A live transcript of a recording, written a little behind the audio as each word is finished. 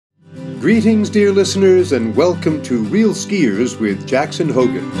Greetings, dear listeners, and welcome to Real Skiers with Jackson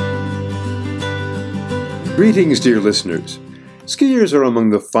Hogan. Greetings, dear listeners. Skiers are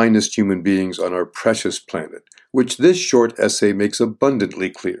among the finest human beings on our precious planet, which this short essay makes abundantly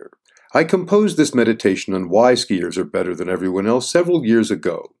clear. I composed this meditation on why skiers are better than everyone else several years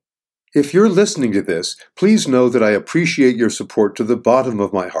ago. If you're listening to this, please know that I appreciate your support to the bottom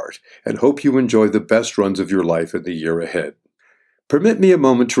of my heart and hope you enjoy the best runs of your life in the year ahead. Permit me a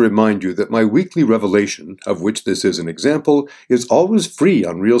moment to remind you that my weekly revelation, of which this is an example, is always free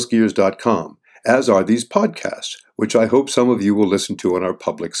on realskiers.com, as are these podcasts, which I hope some of you will listen to on our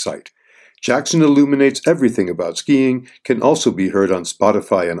public site. Jackson Illuminates Everything About Skiing can also be heard on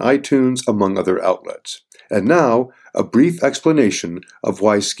Spotify and iTunes, among other outlets. And now, a brief explanation of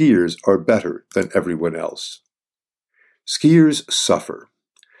why skiers are better than everyone else. Skiers suffer.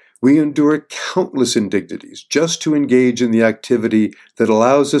 We endure countless indignities just to engage in the activity that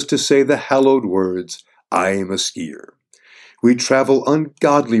allows us to say the hallowed words, "I am a skier." We travel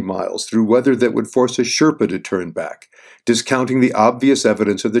ungodly miles through weather that would force a Sherpa to turn back, discounting the obvious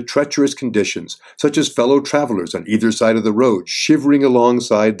evidence of the treacherous conditions, such as fellow travelers on either side of the road shivering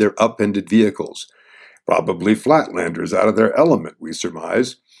alongside their upended vehicles. Probably flatlanders out of their element, we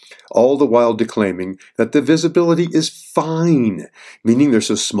surmise. All the while declaiming that the visibility is fine, meaning there's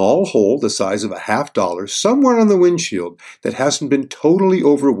a small hole the size of a $50 somewhere on the windshield that hasn't been totally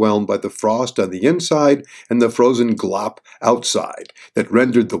overwhelmed by the frost on the inside and the frozen glop outside that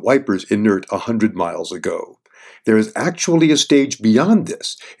rendered the wipers inert 100 miles ago. There is actually a stage beyond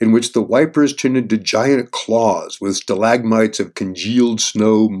this, in which the wipers turn into giant claws with stalagmites of congealed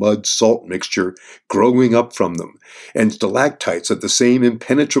snow, mud, salt mixture growing up from them, and stalactites of the same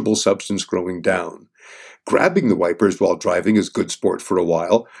impenetrable substance growing down. Grabbing the wipers while driving is good sport for a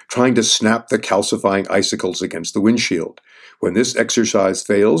while, trying to snap the calcifying icicles against the windshield. When this exercise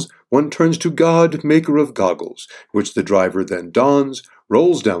fails, one turns to God, maker of goggles, which the driver then dons,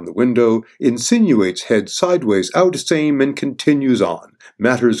 rolls down the window, insinuates head sideways out same, and continues on,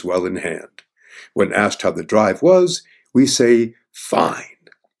 matters well in hand. When asked how the drive was, we say, fine.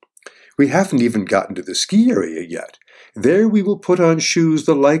 We haven't even gotten to the ski area yet. There we will put on shoes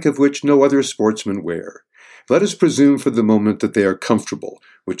the like of which no other sportsmen wear. Let us presume for the moment that they are comfortable,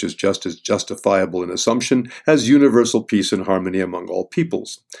 which is just as justifiable an assumption as universal peace and harmony among all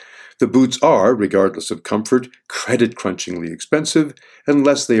peoples. The boots are, regardless of comfort, credit-crunchingly expensive,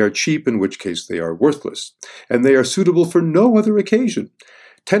 unless they are cheap, in which case they are worthless, and they are suitable for no other occasion.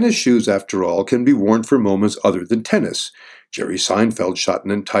 Tennis shoes, after all, can be worn for moments other than tennis. Jerry Seinfeld shot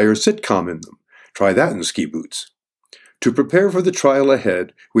an entire sitcom in them. Try that in ski boots. To prepare for the trial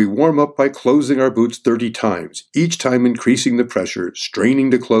ahead, we warm up by closing our boots 30 times, each time increasing the pressure, straining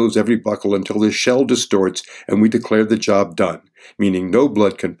to close every buckle until the shell distorts and we declare the job done, meaning no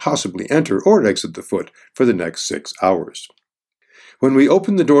blood can possibly enter or exit the foot for the next 6 hours. When we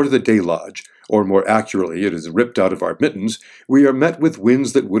open the door to the day lodge, or more accurately, it is ripped out of our mittens, we are met with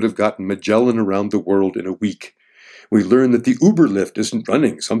winds that would have gotten Magellan around the world in a week. We learn that the Uber lift isn't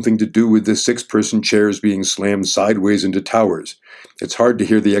running, something to do with the 6-person chairs being slammed sideways into towers. It's hard to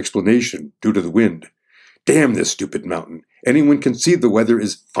hear the explanation, due to the wind. Damn this stupid mountain. Anyone can see the weather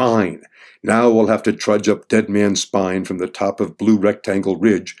is fine. Now we'll have to trudge up Dead Man's Spine from the top of Blue Rectangle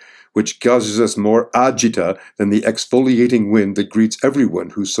Ridge, which causes us more agita than the exfoliating wind that greets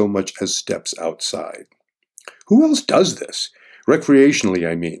everyone who so much as steps outside. Who else does this? Recreationally,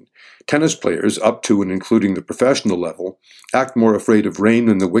 I mean. Tennis players, up to and including the professional level, act more afraid of rain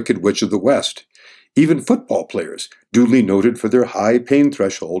than the Wicked Witch of the West. Even football players, duly noted for their high pain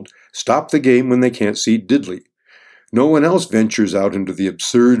threshold, stop the game when they can't see diddly. No one else ventures out into the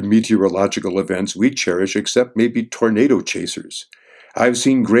absurd meteorological events we cherish except maybe tornado chasers. I've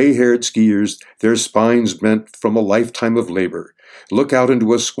seen gray-haired skiers, their spines bent from a lifetime of labor, look out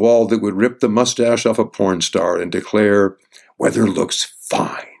into a squall that would rip the mustache off a porn star and declare, "Weather looks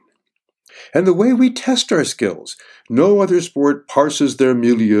fine." And the way we test our skills. No other sport parses their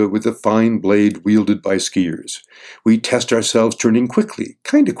milieu with the fine blade wielded by skiers. We test ourselves turning quickly,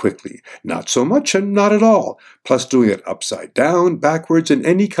 kinda quickly, not so much and not at all, plus doing it upside down, backwards, and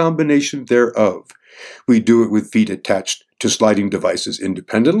any combination thereof. We do it with feet attached to sliding devices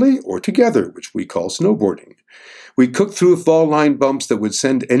independently or together, which we call snowboarding. We cook through fall line bumps that would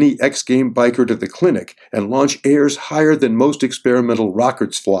send any X-Game biker to the clinic and launch airs higher than most experimental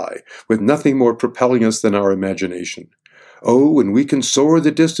rockets fly, with nothing more propelling us than our imagination. Oh, and we can soar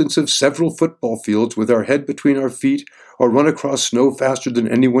the distance of several football fields with our head between our feet or run across snow faster than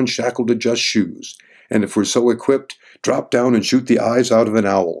anyone shackled to just shoes. And if we're so equipped, drop down and shoot the eyes out of an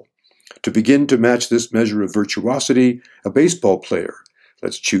owl. To begin to match this measure of virtuosity, a baseball player,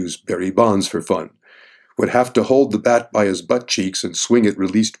 let's choose Barry Bonds for fun, would have to hold the bat by his butt cheeks and swing at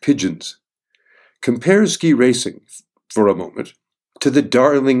released pigeons. Compare ski racing, for a moment, to the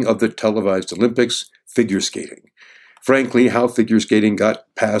darling of the televised Olympics, figure skating. Frankly, how figure skating got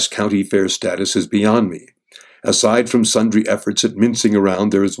past county fair status is beyond me. Aside from sundry efforts at mincing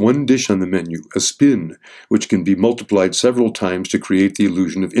around, there is one dish on the menu, a spin, which can be multiplied several times to create the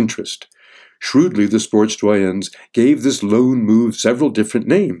illusion of interest. Shrewdly, the sports doyens gave this lone move several different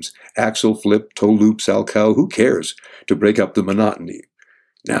names: axle flip, toe loop, salchow, who cares, to break up the monotony.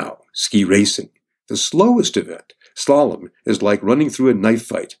 Now, ski racing, the slowest event, slalom, is like running through a knife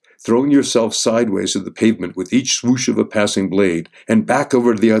fight, throwing yourself sideways to the pavement with each swoosh of a passing blade, and back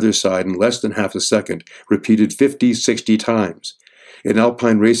over to the other side in less than half a second, repeated 50, 60 times. In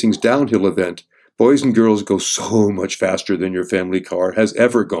alpine racing's downhill event, boys and girls go so much faster than your family car has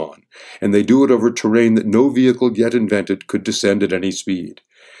ever gone, and they do it over terrain that no vehicle yet invented could descend at any speed.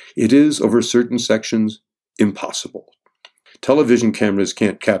 It is, over certain sections, impossible. Television cameras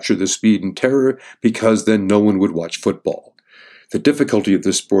can't capture the speed and terror because then no one would watch football. The difficulty of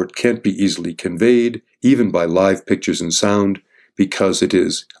this sport can't be easily conveyed, even by live pictures and sound, because it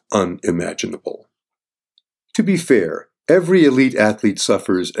is unimaginable. To be fair, every elite athlete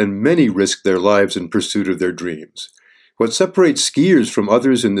suffers and many risk their lives in pursuit of their dreams. What separates skiers from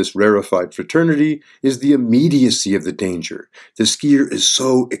others in this rarefied fraternity is the immediacy of the danger. The skier is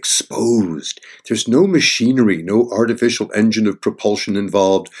so exposed. There's no machinery, no artificial engine of propulsion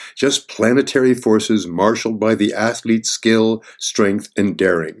involved, just planetary forces marshaled by the athlete's skill, strength, and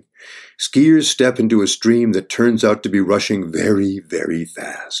daring. Skiers step into a stream that turns out to be rushing very, very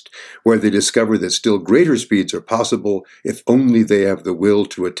fast, where they discover that still greater speeds are possible if only they have the will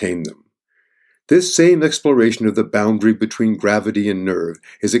to attain them. This same exploration of the boundary between gravity and nerve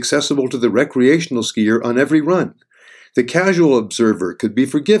is accessible to the recreational skier on every run. The casual observer could be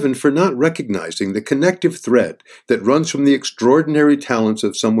forgiven for not recognizing the connective thread that runs from the extraordinary talents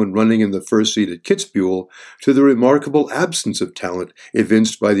of someone running in the first seat at Kitzbühel to the remarkable absence of talent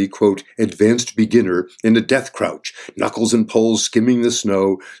evinced by the, quote, advanced beginner in a death crouch, knuckles and poles skimming the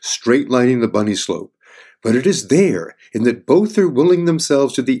snow, straight-lining the bunny slope. But it is there, in that both are willing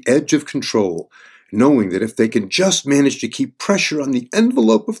themselves to the edge of control, knowing that if they can just manage to keep pressure on the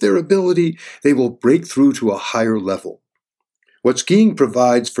envelope of their ability, they will break through to a higher level. What skiing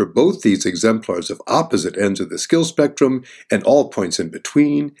provides for both these exemplars of opposite ends of the skill spectrum and all points in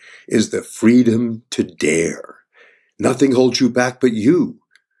between is the freedom to dare. Nothing holds you back but you.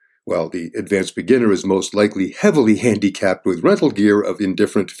 While the advanced beginner is most likely heavily handicapped with rental gear of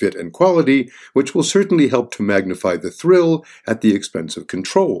indifferent fit and quality, which will certainly help to magnify the thrill at the expense of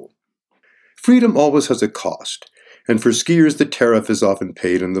control. Freedom always has a cost, and for skiers the tariff is often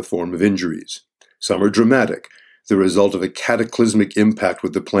paid in the form of injuries. Some are dramatic, the result of a cataclysmic impact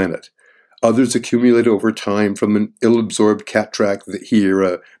with the planet. Others accumulate over time from an ill-absorbed cat track here,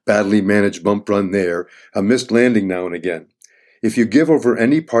 a badly managed bump run there, a missed landing now and again. If you give over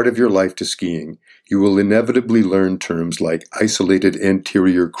any part of your life to skiing, you will inevitably learn terms like isolated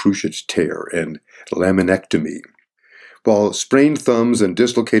anterior cruciate tear and laminectomy. While sprained thumbs and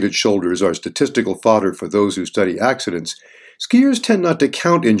dislocated shoulders are statistical fodder for those who study accidents, skiers tend not to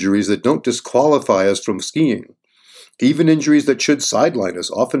count injuries that don't disqualify us from skiing. Even injuries that should sideline us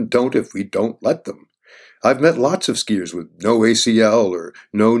often don't if we don't let them. I've met lots of skiers with no ACL or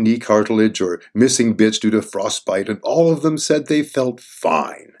no knee cartilage or missing bits due to frostbite, and all of them said they felt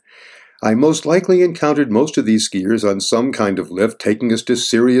fine. I most likely encountered most of these skiers on some kind of lift taking us to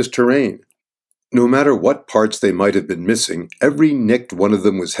serious terrain. No matter what parts they might have been missing, every nicked one of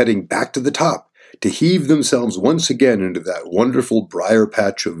them was heading back to the top to heave themselves once again into that wonderful briar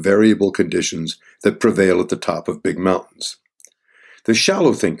patch of variable conditions that prevail at the top of big mountains. The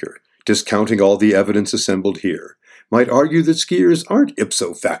shallow thinker, discounting all the evidence assembled here, might argue that skiers aren't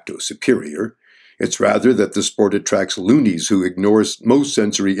ipso facto superior. It's rather that the sport attracts loonies who ignore most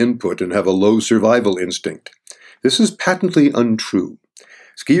sensory input and have a low survival instinct. This is patently untrue.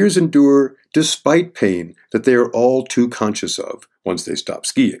 Skiers endure despite pain that they are all too conscious of once they stop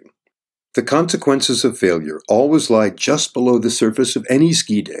skiing. The consequences of failure always lie just below the surface of any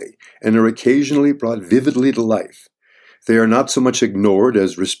ski day and are occasionally brought vividly to life. They are not so much ignored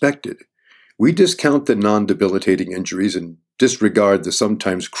as respected. We discount the non-debilitating injuries and disregard the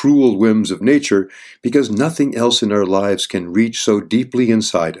sometimes cruel whims of nature because nothing else in our lives can reach so deeply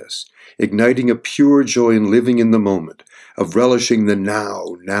inside us, igniting a pure joy in living in the moment, of relishing the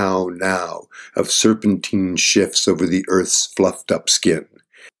now, of serpentine shifts over the earth's fluffed-up skin.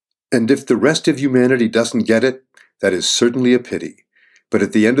 And if the rest of humanity doesn't get it, that is certainly a pity. But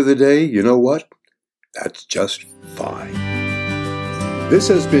at the end of the day, you know what? That's just fine. This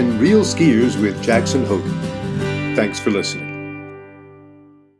has been Real Skiers with Jackson Hogan. Thanks for listening.